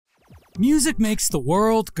Music makes the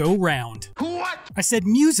world go round. What? I said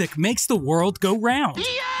music makes the world go round.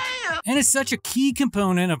 Yeah! And it's such a key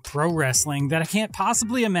component of pro wrestling that I can't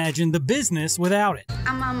possibly imagine the business without it.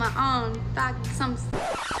 I'm on my own.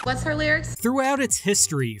 What's her lyrics? Throughout its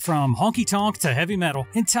history, from honky tonk to heavy metal,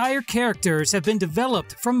 entire characters have been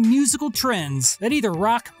developed from musical trends that either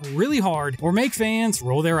rock really hard or make fans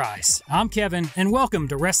roll their eyes. I'm Kevin, and welcome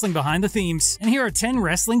to Wrestling Behind the Themes, and here are 10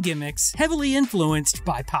 wrestling gimmicks heavily influenced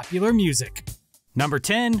by popular music. Number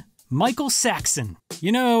 10. Michael Saxon.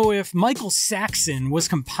 You know, if Michael Saxon was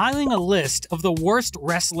compiling a list of the worst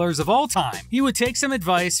wrestlers of all time, he would take some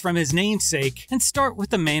advice from his namesake and start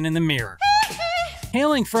with the man in the mirror.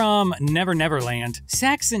 Hailing from Never Never Land,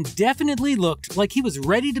 Saxon definitely looked like he was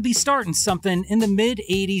ready to be starting something in the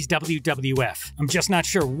mid-80s WWF. I'm just not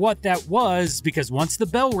sure what that was, because once the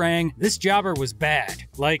bell rang, this jobber was bad.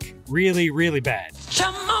 Like, really, really bad.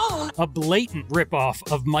 Come on! A blatant ripoff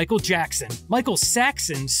of Michael Jackson. Michael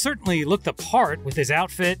Saxon certainly looked the part with his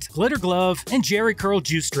outfit, glitter glove, and Jerry curl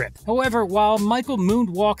juice drip. However, while Michael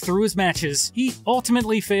moonwalked through his matches, he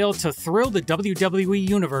ultimately failed to thrill the WWE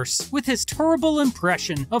universe with his terrible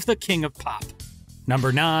impression of the King of Pop.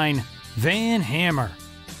 Number 9. Van Hammer.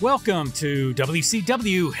 Welcome to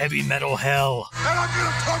WCW Heavy Metal Hell. And I'm gonna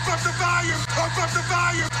pump up the volume, pump up the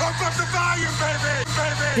volume, pump up the volume,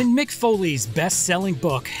 baby! In Mick Foley's best-selling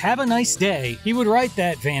book, Have a Nice Day, he would write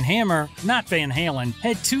that Van Hammer, not Van Halen,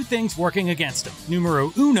 had two things working against him.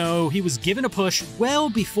 Numero uno, he was given a push well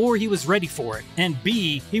before he was ready for it, and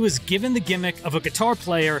B, he was given the gimmick of a guitar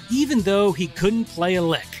player even though he couldn't play a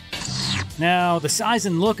lick. Now, the size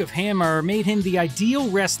and look of Hammer made him the ideal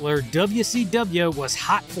wrestler WCW was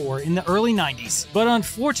hot for in the early 90s. But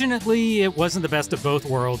unfortunately, it wasn't the best of both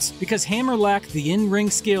worlds, because Hammer lacked the in-ring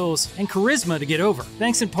skills and charisma to get over,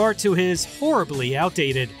 thanks in part to his horribly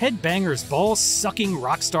outdated headbanger's ball-sucking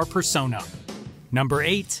rock star persona. Number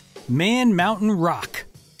 8. Man Mountain Rock.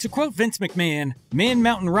 To quote Vince McMahon, Man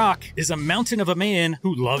Mountain Rock is a mountain of a man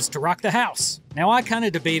who loves to rock the house. Now, I kind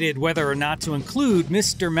of debated whether or not to include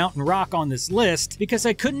Mr. Mountain Rock on this list because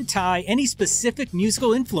I couldn't tie any specific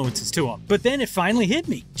musical influences to him. But then it finally hit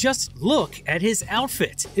me. Just look at his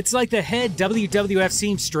outfit. It's like the head WWF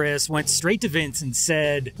seamstress went straight to Vince and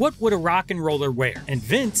said, "What would a rock and roller wear?" And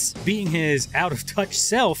Vince, being his out-of-touch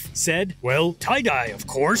self, said, "Well, tie-dye, of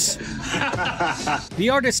course." The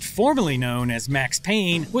artist formerly known as Max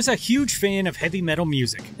Payne was a huge fan of heavy metal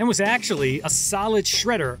music and was actually a solid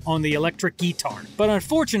shredder on the electric guitar. But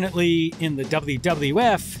unfortunately, in the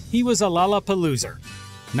WWF, he was a Lollapalooza.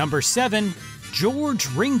 Number 7. George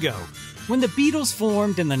Ringo. When the Beatles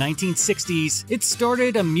formed in the 1960s, it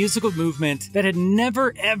started a musical movement that had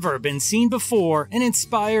never ever been seen before and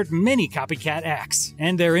inspired many copycat acts.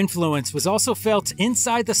 And their influence was also felt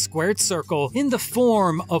inside the squared circle in the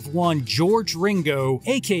form of one George Ringo,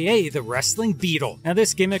 aka the Wrestling Beetle. Now,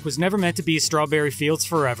 this gimmick was never meant to be Strawberry Fields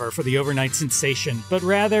Forever for the overnight sensation, but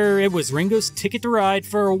rather it was Ringo's ticket to ride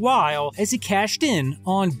for a while as he cashed in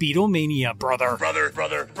on Beatlemania, brother.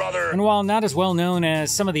 And while not as well known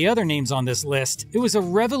as some of the other names on this list, it was a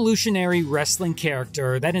revolutionary wrestling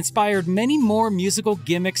character that inspired many more musical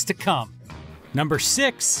gimmicks to come. Number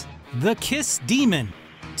 6. The Kiss Demon.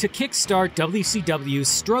 To kickstart WCW's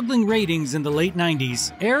struggling ratings in the late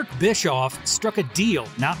 90s, Eric Bischoff struck a deal,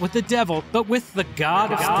 not with the devil, but with the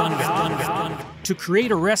God of Thunder, to create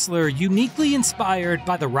a wrestler uniquely inspired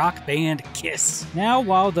by the rock band Kiss. Now,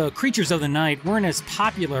 while the Creatures of the Night weren't as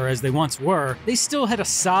popular as they once were, they still had a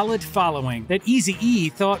solid following that Eazy-E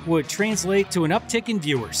thought would translate to an uptick in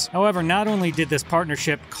viewers. However, not only did this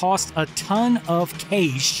partnership cost a ton of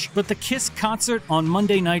cash, but the Kiss concert on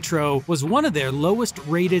Monday Nitro was one of their lowest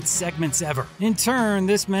rated segments ever. In turn,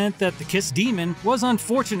 this meant that the Kiss Demon was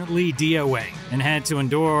unfortunately DOA and had to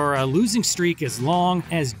endure a losing streak as long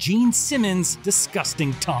as Gene Simmons'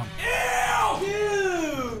 disgusting tongue.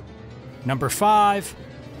 Ew! Number 5.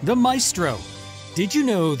 The Maestro. Did you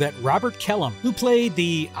know that Robert Kellum, who played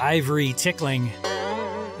the ivory tickling,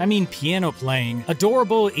 piano playing,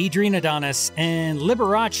 adorable Adrian Adonis, and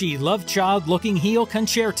Liberace love child looking heel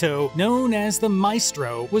concerto known as the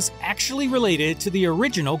Maestro was actually related to the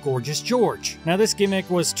original Gorgeous George. Now, this gimmick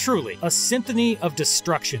was truly a symphony of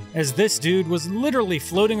destruction, as this dude was literally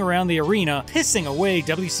floating around the arena, pissing away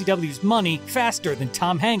WCW's money faster than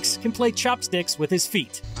Tom Hanks can play chopsticks with his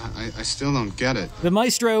feet. I still don't get it. The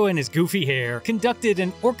Maestro and his goofy hair conducted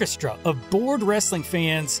an orchestra of bored wrestling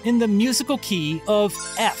fans in the musical key of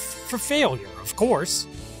F for failure, of course.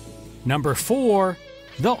 Number 4.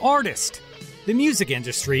 The Artist. The music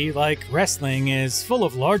industry, like wrestling, is full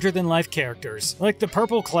of larger-than-life characters, like the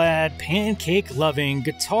purple-clad, pancake-loving,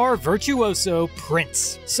 guitar virtuoso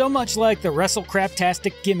Prince. So much like the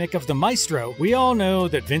wrestle-craptastic gimmick of the Maestro, we all know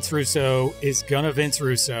that Vince Russo is gonna Vince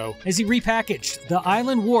Russo, as he repackaged the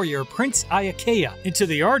island warrior Prince Iaukea into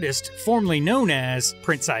the artist formerly known as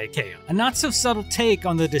Prince Iaukea. A not-so-subtle take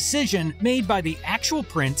on the decision made by the actual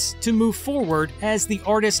Prince to move forward as the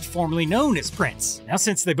artist formerly known as Prince. Now,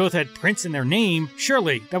 since they both had Prince in their name,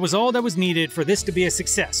 surely that was all that was needed for this to be a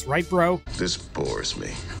success, right, bro? This bores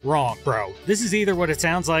me. Wrong, bro. This is either what it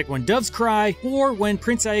sounds like when doves cry or when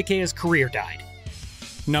Prince Iaukeia's career died.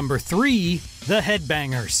 Number 3, the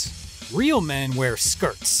Headbangers. Real men wear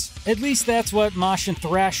skirts. At least that's what Mosh and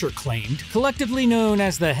Thrasher claimed. Collectively known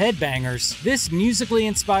as the Headbangers, this musically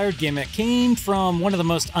inspired gimmick came from one of the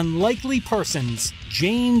most unlikely persons,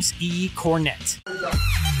 James E. Cornette.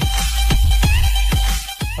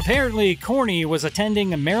 Apparently, Corny was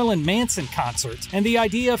attending a Marilyn Manson concert, and the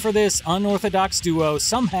idea for this unorthodox duo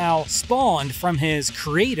somehow spawned from his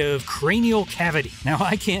creative cranial cavity. Now,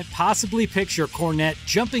 I can't possibly picture Cornette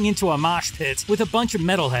jumping into a mosh pit with a bunch of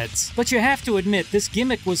metalheads, but you have to admit this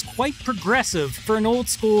gimmick was quite progressive for an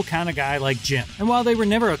old-school kind of guy like Jim. And while they were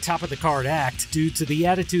never a top-of-the-card act due to the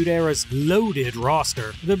Attitude Era's loaded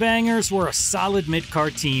roster, the Bangers were a solid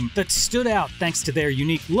mid-card team that stood out thanks to their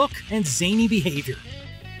unique look and zany behavior.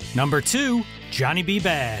 Number 2, Johnny B.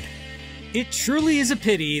 Bad. It truly is a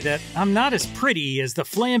pity that I'm not as pretty as the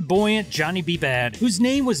flamboyant Johnny B. Bad, whose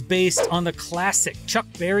name was based on the classic Chuck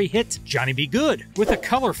Berry hit Johnny B. Good. With a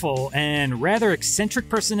colorful and rather eccentric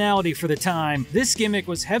personality for the time, this gimmick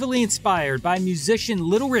was heavily inspired by musician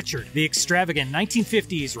Little Richard, the extravagant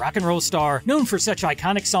 1950s rock and roll star known for such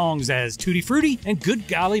iconic songs as Tutti Frutti and Good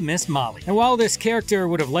Golly Miss Molly. And while this character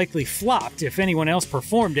would have likely flopped if anyone else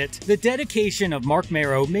performed it, the dedication of Mark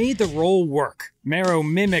Marrow made the role work. Marrow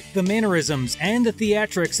mimicked the mannerisms and the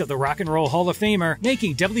theatrics of the Rock and Roll Hall of Famer,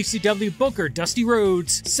 making WCW booker Dusty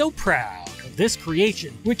Rhodes so proud of this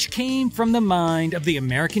creation, which came from the mind of the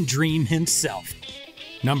American Dream himself.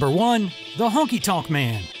 Number 1, the Honky Tonk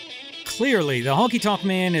Man. Clearly, the Honky Tonk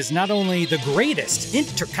Man is not only the greatest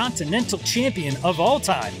intercontinental champion of all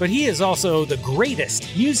time, but he is also the greatest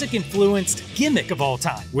music-influenced gimmick of all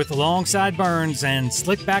time. With long sideburns and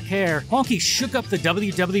slick-back hair, Honky shook up the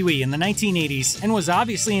WWE in the 1980s and was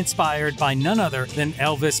obviously inspired by none other than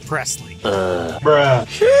Elvis Presley.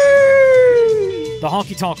 The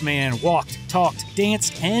Honky Tonk Man walked, talked,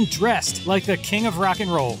 danced, and dressed like the king of rock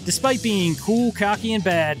and roll. Despite being cool, cocky, and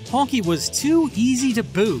bad, Honky was too easy to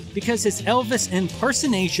boot because his Elvis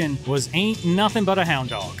impersonation was ain't nothing but a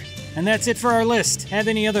hound dog. And that's it for our list. Have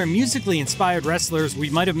any other musically inspired wrestlers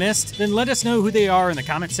we might have missed? Then let us know who they are in the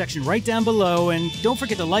comment section right down below, and don't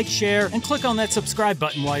forget to like, share, and click on that subscribe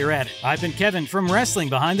button while you're at it. I've been Kevin from Wrestling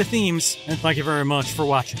Behind the Themes, and thank you very much for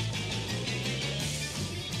watching.